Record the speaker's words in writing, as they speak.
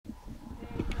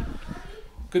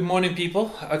Good morning,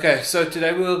 people. Okay, so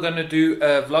today we're going to do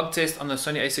a vlog test on the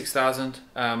Sony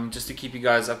A6000 just to keep you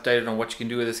guys updated on what you can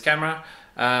do with this camera.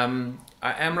 I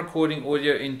am recording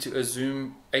audio into a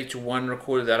Zoom H1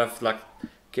 recorder that I've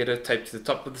get it taped to the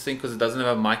top of the thing because it doesn't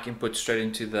have a mic input straight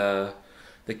into the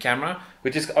camera,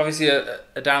 which is obviously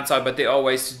a downside, but there are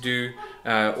ways to do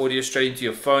audio straight into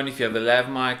your phone if you have a lav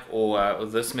mic or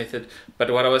this method.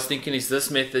 But what I was thinking is this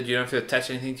method, you don't have to attach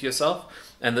anything to yourself,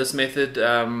 and this method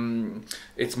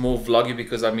it's more vloggy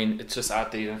because I mean it's just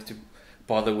out there, you don't have to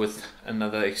bother with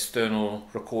another external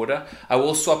recorder. I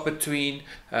will swap between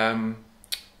the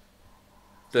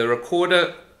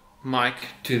recorder mic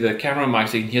to the camera mic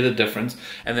so you can hear the difference,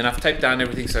 and then I've taped down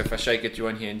everything so if I shake it you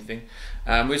won't hear anything.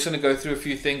 We're just going to go through a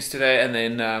few things today and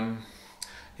then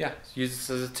yeah, use this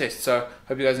as a test. So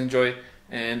hope you guys enjoy,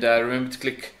 and remember to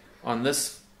click on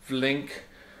this link.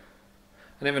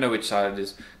 I never know which side it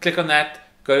is. Click on that,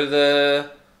 go to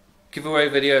the giveaway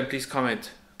video, and please comment.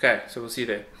 Okay, so we'll see you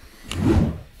there.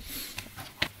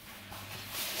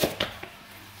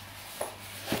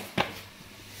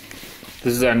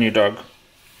 This is our new dog,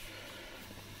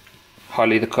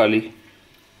 Holly the collie.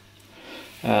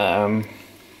 Yeah,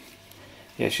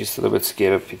 she's still a bit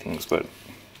scared of a few things, but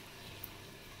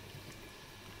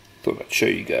thought I'd show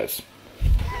you guys.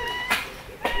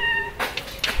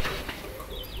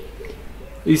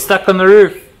 He's stuck on the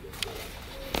roof.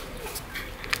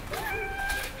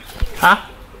 Huh?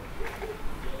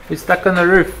 He's stuck on the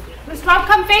roof. Does Bob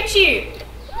come fetch you?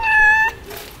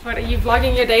 What, are you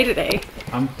vlogging your day today?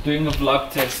 I'm doing a vlog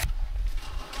test.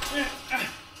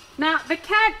 Now, the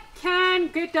cat can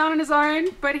get down on his own,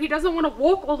 but he doesn't want to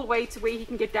walk all the way to where he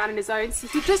can get down on his own, so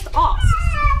he just asks.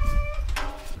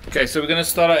 Okay, so we're going to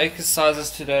start our exercises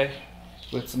today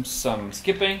with some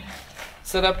skipping,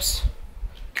 sit-ups,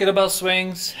 kettlebell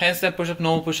swings, handstand push-up,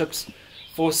 normal push-ups,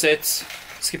 4 sets,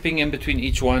 skipping in between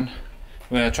each one.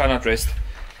 I'm going to try not rest,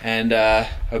 and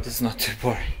hope this is not too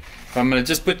boring. But I'm going to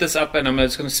just put this up and I'm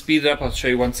just going to speed it up. I'll show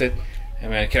you one set and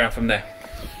we're going to carry on from there.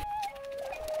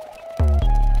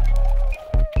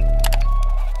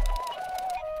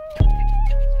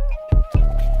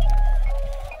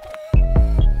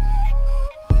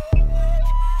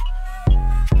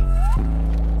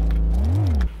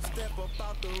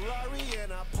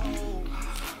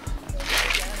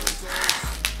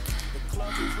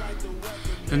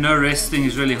 The no resting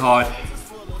is really hard.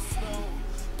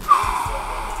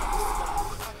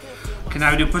 Okay,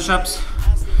 now we do push-ups,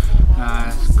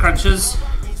 crunches,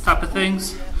 type of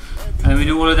things, and we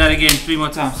do all of that again 3 more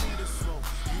times.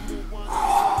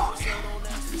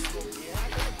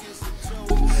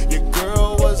 Your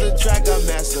girl was a tracker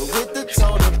master with the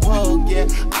tone of poke. Yeah,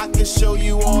 I can show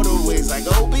you all the ways like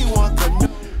Obi-Wan.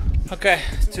 Okay,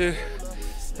 to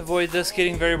avoid this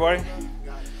getting very boring,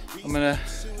 I'm gonna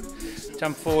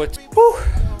jump forward. Woo!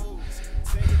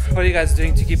 What are you guys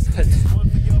doing to keep fit?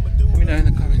 Let me know in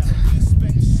the comments.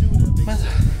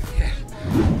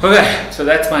 Okay, so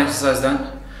that's my exercise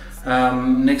done.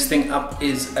 Next thing up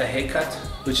is a haircut,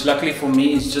 which luckily for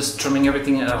me is just trimming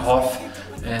everything at a half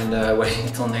and waiting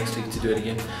until next week to do it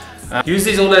again. Use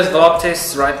these all as vlog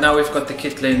tests. Right now we've got the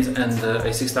kit lens and the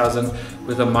A6000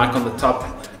 with a mic on the top.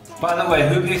 By the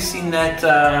way, who has seen that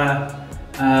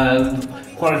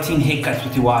quarantine haircut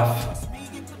with your wife?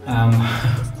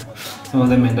 Some of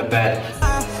them end up bad.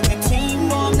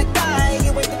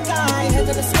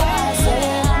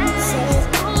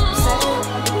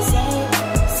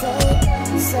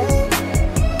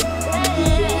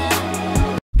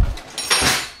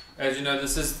 As you know,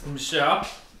 this is Michelle.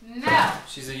 No.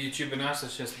 She's a YouTuber now, so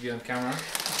she has to be on camera.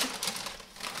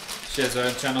 She has her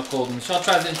own channel called Michelle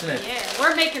Tries the Internet. Yeah,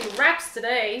 we're making wraps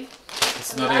today.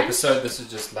 This is not an episode, this is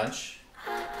just lunch.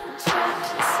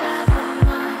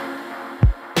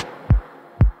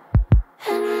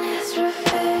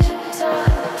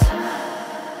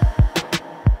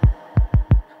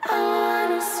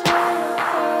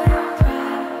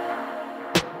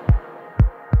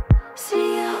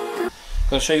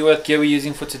 I'll show you what gear we're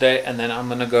using for today, and then I'm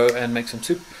gonna go and make some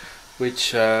soup,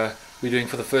 which we're doing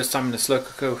for the first time in the slow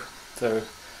cooker. So,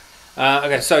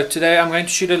 okay, so today I'm going to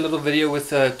shoot a little video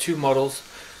with 2 models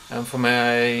for my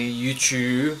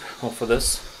YouTube, or for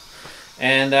this,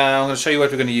 and I'm going to show you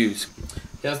what we're going to use.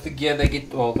 Here's the gear they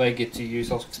get to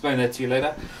use. I'll explain that to you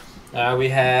later. We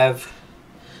have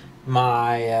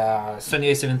my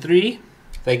Sony A7 III.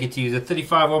 They get to use a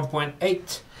 35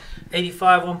 1.8.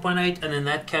 85 1.8, and then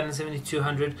that Canon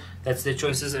 7200. That's their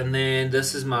choices. And then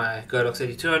this is my Godox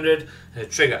 8200 and a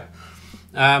trigger.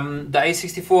 The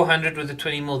A6400 with the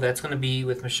 20mm, that's going to be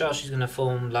with Michelle. She's going to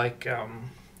film like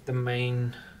the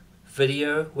main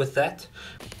video with that.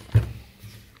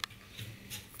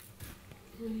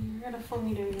 You're gonna film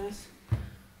me doing this.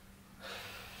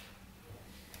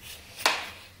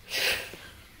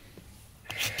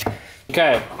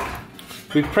 Okay,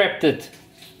 we prepped it.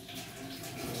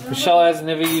 Michelle has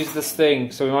never used this thing,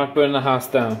 so we might burn the house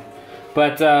down.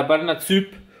 But butternut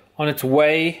soup on its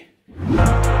way.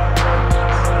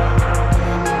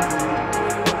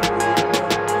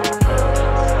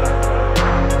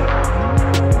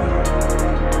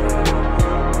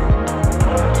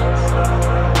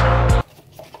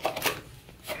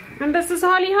 And this is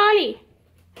Holly. Hey Holly.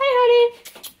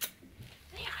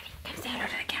 Hey Holly, come say hello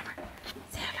to the camera.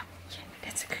 Say hello. Yeah,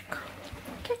 that's a good girl.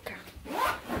 Good girl.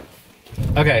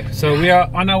 Okay, so we are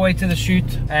on our way to the shoot,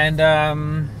 and I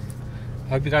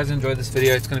hope you guys enjoyed this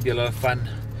video. It's going to be a lot of fun.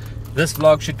 This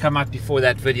vlog should come out before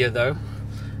that video though,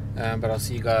 but I'll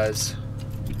see you guys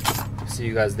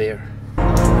there.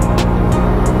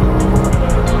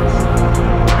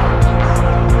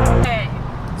 Okay,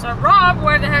 so Rob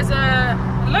has it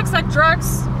looks like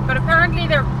drugs, but apparently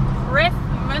they're breath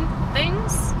mint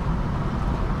things.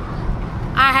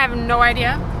 I have no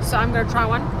idea, so I'm gonna try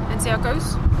one and see how it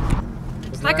goes.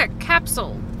 It's like a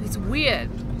capsule. It's weird.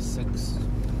 26.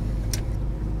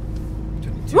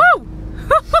 22. Woo!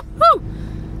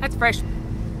 That's fresh.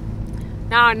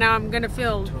 Now I'm gonna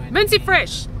feel minty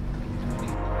fresh.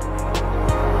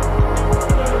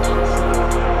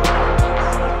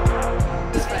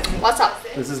 What's up?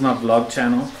 This is my vlog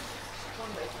channel.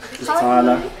 This is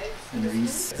Tyler and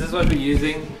Reese. This is what we're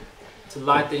using to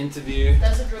light the interview.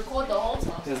 Does it record the whole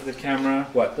time? There's the camera.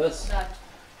 What, this? That.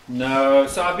 No.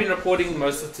 So I've been recording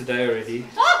most of today already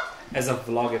as a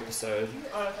vlog episode.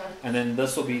 Oh, okay. And then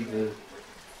this will be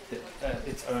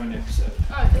its own episode.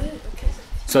 Oh, okay.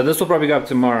 So this will probably go up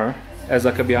tomorrow as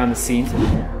like a behind the scenes.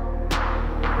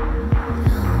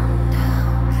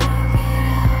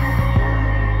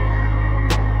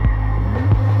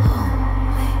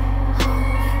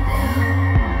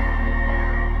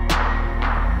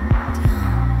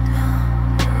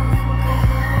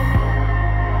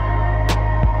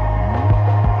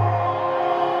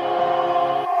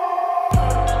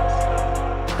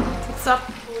 What's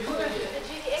up?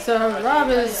 So Rob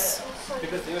is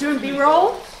doing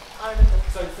B-roll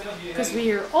because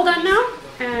we're all done now,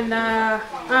 and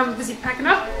I'm busy packing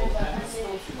up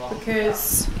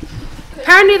because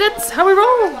apparently that's how we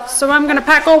roll. So I'm gonna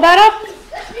pack all that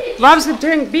up. Rob's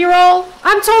doing B-roll.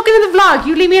 I'm talking in the vlog.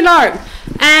 You leave me alone.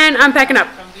 And I'm packing up.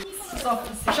 Should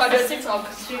I do a TikTok?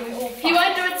 He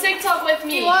won't do a TikTok with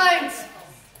me. He won't.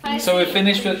 So we're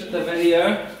finished with the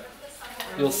video.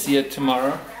 You'll see it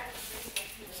tomorrow.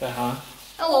 Say hi.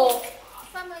 Hello.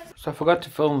 So I forgot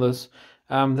to film this.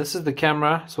 This is the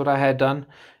camera. That's what I had done.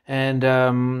 And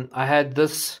I had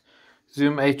this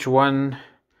Zoom H1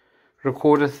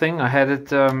 recorder thing. I had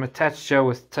it attached here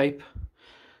with tape.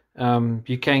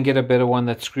 You can get a better one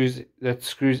that screws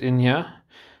in here.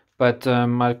 But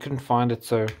I couldn't find it,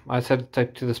 so I just had it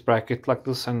taped to this bracket like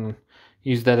this and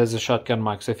use that as a shotgun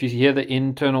mic. So if you hear the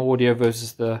internal audio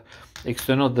versus the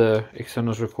external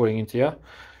is recording into here.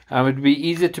 It would be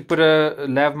easier to put a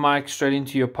lav mic straight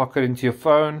into your pocket, into your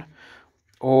phone,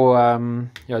 or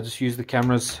yeah, just use the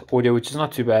camera's audio, which is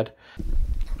not too bad.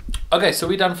 Okay, so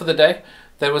we're done for the day.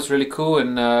 That was really cool,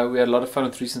 and we had a lot of fun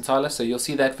with Reese and Tyler, so you'll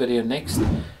see that video next.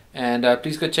 And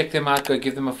please go check them out, go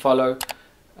give them a follow.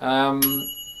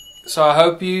 So I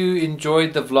hope you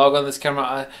enjoyed the vlog on this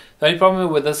camera. The only problem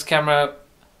with this camera,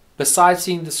 besides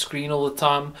seeing the screen all the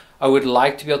time, I would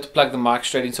like to be able to plug the mic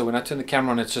straight in, so when I turn the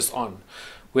camera on, it's just on.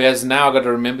 Whereas now I've got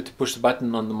to remember to push the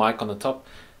button on the mic on the top,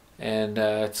 and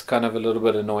it's kind of a little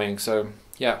bit annoying. So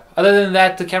yeah, other than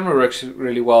that, the camera works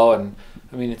really well, and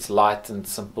I mean, it's light and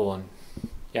simple, and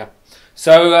yeah.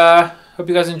 So hope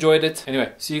you guys enjoyed it.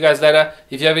 Anyway, see you guys later.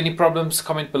 If you have any problems,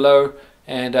 comment below,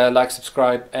 and like,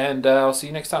 subscribe, and I'll see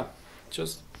you next time.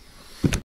 Cheers.